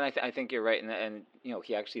 No, and I think you're right, and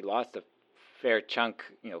he actually lost a fair chunk.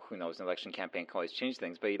 Who knows? An election campaign can always change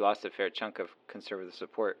things, but he lost a fair chunk of conservative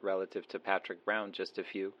support relative to Patrick Brown just a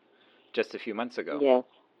few months ago. Yes.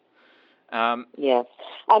 Yes,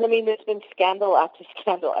 and I mean, there's been scandal after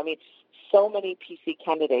scandal. I mean, so many PC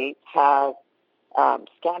candidates have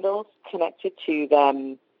scandals connected to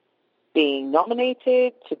them being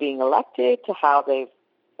nominated, to being elected, to how they've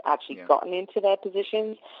actually gotten into their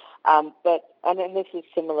positions. And then this is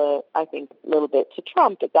similar, I think, a little bit to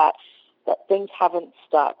Trump, but that things haven't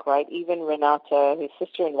stuck, right? Even Renata, his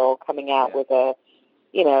sister-in-law, coming out with a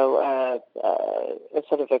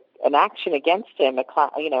sort of an action against him,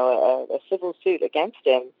 a civil suit against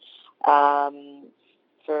him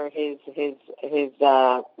for his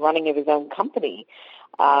running of his own company,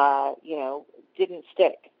 didn't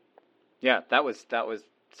stick. Yeah, that was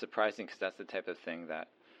surprising, because that's the type of thing that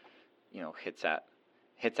hits at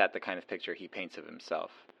the kind of picture he paints of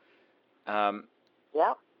himself. I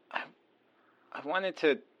wanted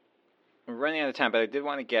to. We're running out of time, but I did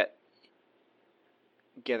want to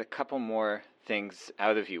get a couple more things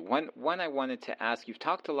out of you. One I wanted to ask. You've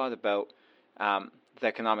talked a lot about the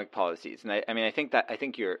economic policies, and I think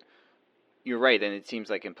you're right, and it seems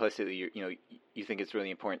like implicitly you think it's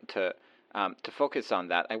really important to focus on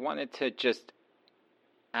that. I wanted to just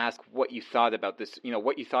ask what you thought about this.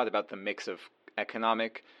 What you thought about the mix of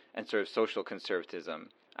economic and sort of social conservatism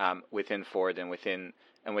within Ford and within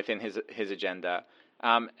his agenda.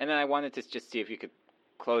 And then I wanted to just see if you could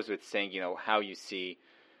close with saying, how you see,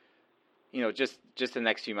 just the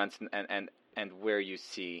next few months and where you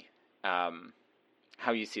see, how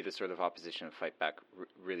you see the sort of opposition and fight back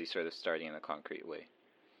really sort of starting in a concrete way.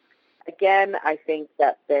 Again, I think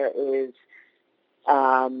that there is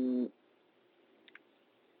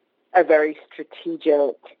a very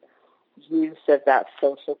strategic use of that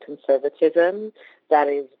social conservatism that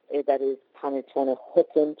is kind of trying to hook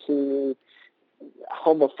into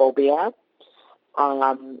homophobia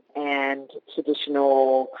and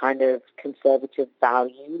traditional kind of conservative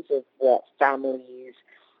values of what families,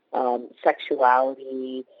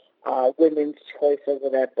 sexuality, women's choice over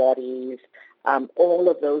their bodies, all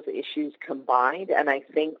of those issues combined. And I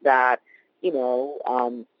think that,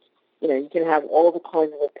 you can have all the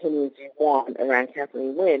kinds of opinions you want around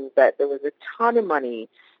Kathleen Wynne, but there was a ton of money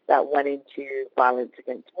that went into violence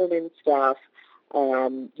against women stuff.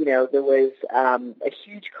 There was a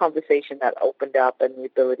huge conversation that opened up and the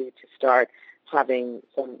ability to start having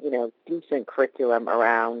some, decent curriculum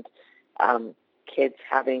around kids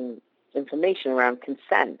having information around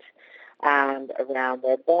consent and around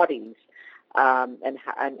their bodies, and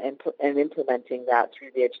implementing that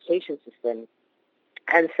through the education system.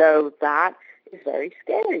 And so that is very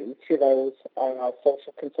scary to those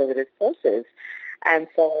social conservative forces. And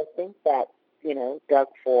so I think that, Doug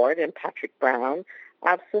Ford and Patrick Brown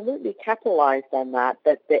absolutely capitalized on that.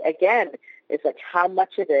 But again, it's like how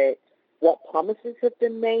much of it, what promises have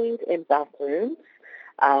been made in back rooms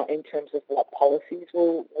in terms of what policies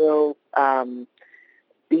will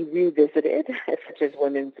be revisited, such as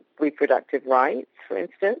women's reproductive rights, for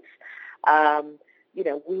instance.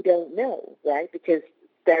 We don't know, right? Because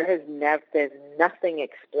there's nothing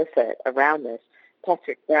explicit around this.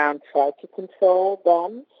 Patrick Brown tried to control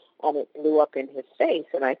them, and it blew up in his face.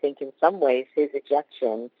 And I think in some ways his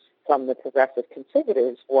ejection from the Progressive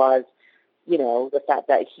Conservatives was, the fact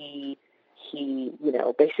that he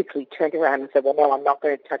basically turned around and said, well, no, I'm not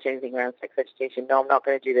going to touch anything around sex education. No, I'm not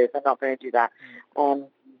going to do this. I'm not going to do that.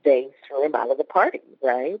 They threw him out of the party,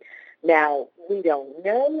 right? Now, we don't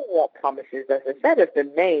know what promises, as I said, have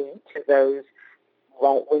been made to those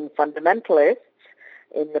right-wing fundamentalists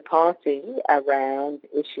in the party around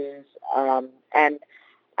issues.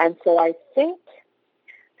 And so I think,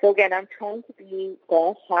 so again, I'm trying to be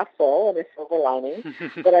glass half full and a silver lining,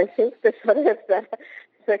 but I think the sort of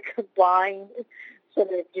the combined sort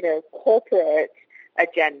of, corporate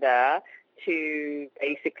agenda to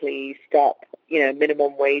basically stop,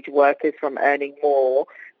 minimum wage workers from earning more,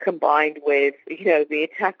 combined with, the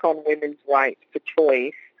attack on women's rights for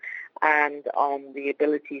choice and on the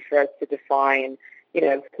ability for us to define,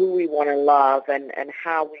 who we want to love and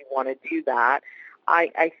how we want to do that,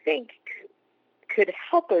 I think could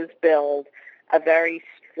help us build a very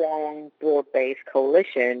strong, broad-based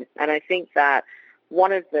coalition. And I think that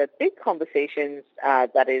one of the big conversations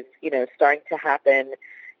that is, starting to happen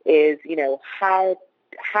is, how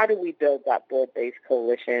do we build that broad-based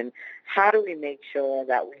coalition? How do we make sure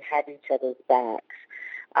that we have each other's backs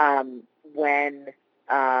when,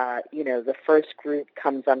 the first group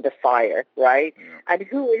comes under fire, right? Yeah. And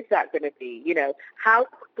who is that going to be? How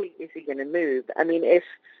quickly is he going to move? I mean,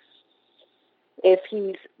 if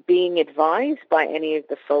he's being advised by any of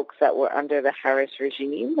the folks that were under the Harris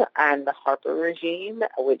regime and the Harper regime,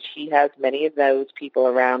 which he has many of those people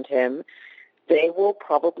around him, they will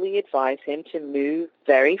probably advise him to move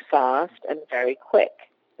very fast and very quick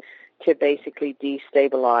to basically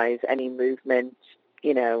destabilize any movement,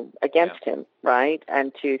 against him, right?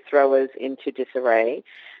 And to throw us into disarray.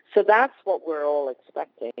 So that's what we're all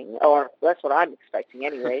expecting, or that's what I'm expecting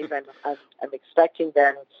anyways. And I'm expecting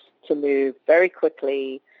them to move very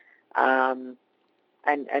quickly, and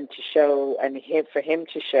to show, and for him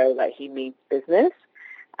to show that he means business,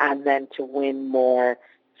 and then to win more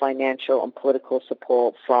financial and political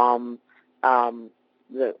support from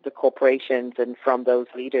the corporations and from those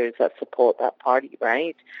leaders that support that party,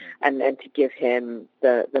 right? And to give him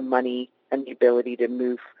the money and the ability to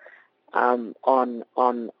move on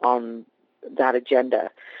that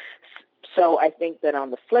agenda. So I think that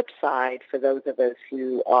on the flip side, for those of us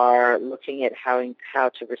who are looking at how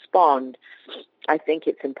to respond, I think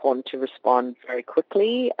it's important to respond very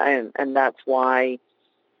quickly, and that's why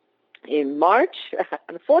in March,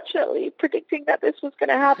 unfortunately, predicting that this was going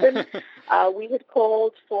to happen, we had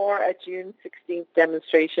called for a June 16th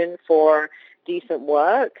demonstration for decent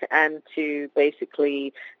work and to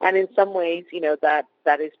basically, and in some ways, that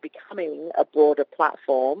is becoming a broader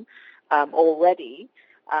platform already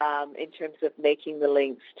in terms of making the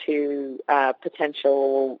links to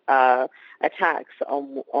potential attacks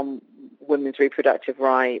on women's reproductive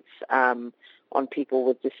rights, on people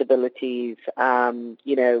with disabilities, on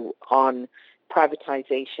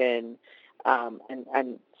privatization,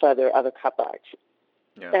 and further other cutbacks.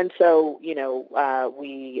 Yeah. And so,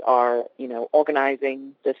 we are,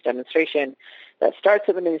 organizing this demonstration that starts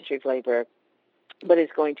at the Ministry of Labor, but is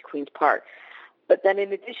going to Queen's Park. But then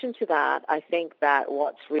in addition to that, I think that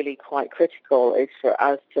what's really quite critical is for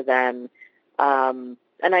us to then, and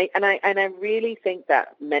I really think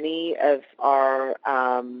that many of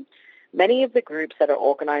the groups that are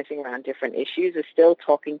organizing around different issues are still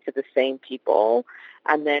talking to the same people,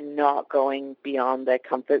 and they're not going beyond their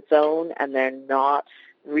comfort zone, and they're not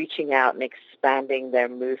reaching out and expanding their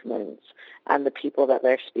movements and the people that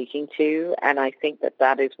they're speaking to. And I think that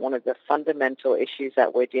that is one of the fundamental issues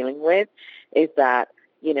that we're dealing with, is that,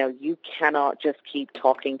 you know, you cannot just keep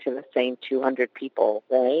talking to the same 200 people,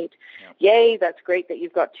 right? Yeah. Yay, that's great that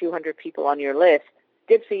you've got 200 people on your list.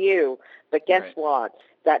 Good for you. But guess what?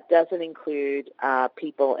 That doesn't include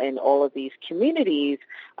people in all of these communities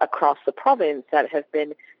across the province that have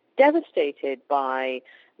been devastated by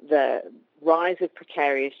the rise of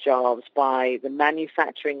precarious jobs, by the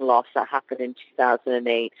manufacturing loss that happened in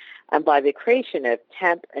 2008, and by the creation of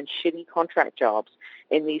temp and shitty contract jobs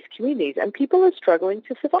in these communities. And people are struggling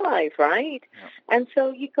to survive, right? Yeah. And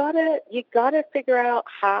so you gotta figure out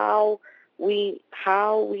how we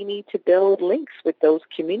need to build links with those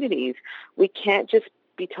communities. We can't just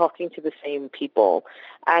be talking to the same people.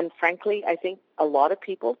 And frankly, I think a lot of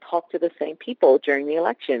people talk to the same people during the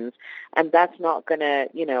elections, and that's not going to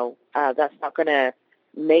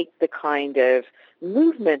make the kind of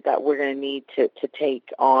movement that we're going to need to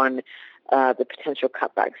take on the potential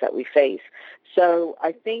cutbacks that we face. So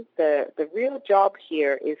I think the real job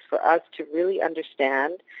here is for us to really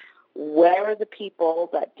understand where are the people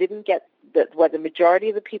that didn't get, where the majority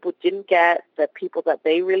of the people didn't get the people that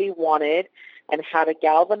they really wanted, and how to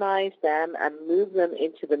galvanize them and move them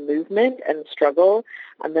into the movement and struggle,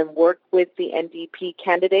 and then work with the NDP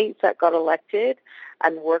candidates that got elected,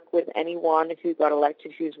 and work with anyone who got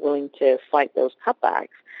elected who's willing to fight those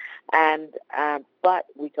cutbacks. And but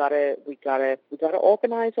we gotta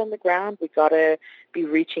organize on the ground. We gotta be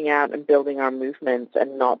reaching out and building our movements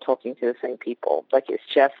and not talking to the same people. Like, it's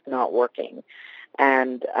just not working.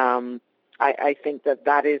 And I think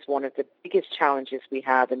that is one of the biggest challenges we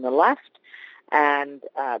have in the left. And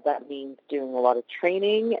that means doing a lot of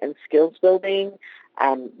training and skills building,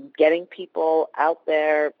 getting people out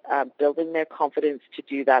there, building their confidence to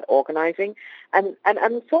do that organizing. And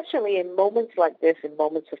unfortunately, in moments like this, in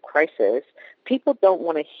moments of crisis, people don't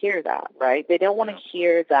want to hear that, right? They don't want to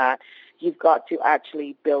hear that you've got to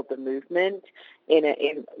actually build the movement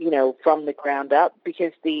from the ground up,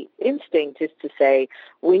 because the instinct is to say,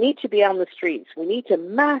 we need to be on the streets, we need to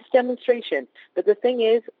mass demonstration. But the thing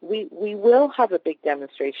is, we will have a big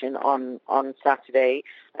demonstration on Saturday.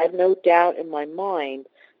 I have no doubt in my mind,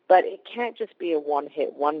 but it can't just be a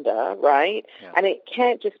one-hit wonder, right? Yeah. And it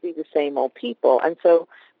can't just be the same old people. And so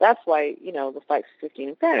that's why, the Fight for 15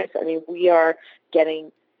 in Fairness, I mean, we are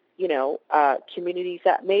getting, communities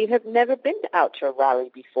that may have never been out to a rally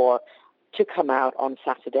before to come out on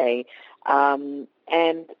Saturday. And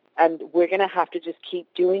we're going to have to just keep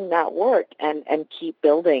doing that work and keep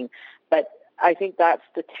building. But I think that's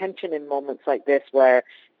the tension in moments like this, where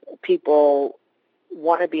people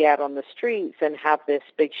want to be out on the streets and have this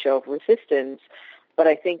big show of resistance. But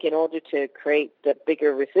I think in order to create the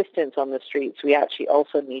bigger resistance on the streets, we actually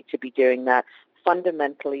also need to be doing that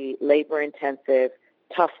fundamentally labor-intensive,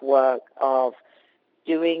 tough work of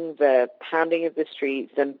doing the pounding of the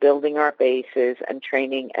streets and building our bases and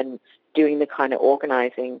training and doing the kind of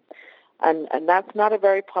organizing. And that's not a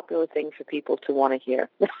very popular thing for people to want to hear.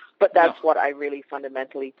 But that's what I really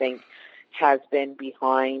fundamentally think has been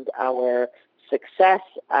behind our success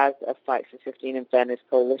as a Fight for 15 in Fairness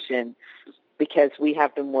coalition, because we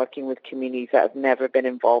have been working with communities that have never been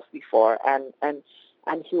involved before and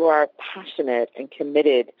who are passionate and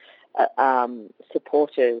committed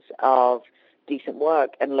supporters of decent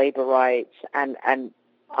work and labor rights, and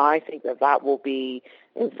I think that will be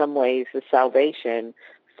in some ways the salvation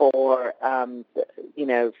for for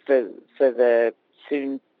the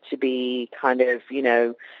soon to be kind of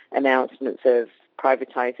announcements of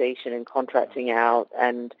privatization and contracting out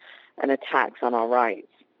and attacks on our rights.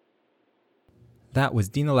 That was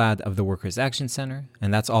Dina Ladd of the Workers' Action Center,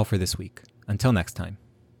 and that's all for this week. Until next time.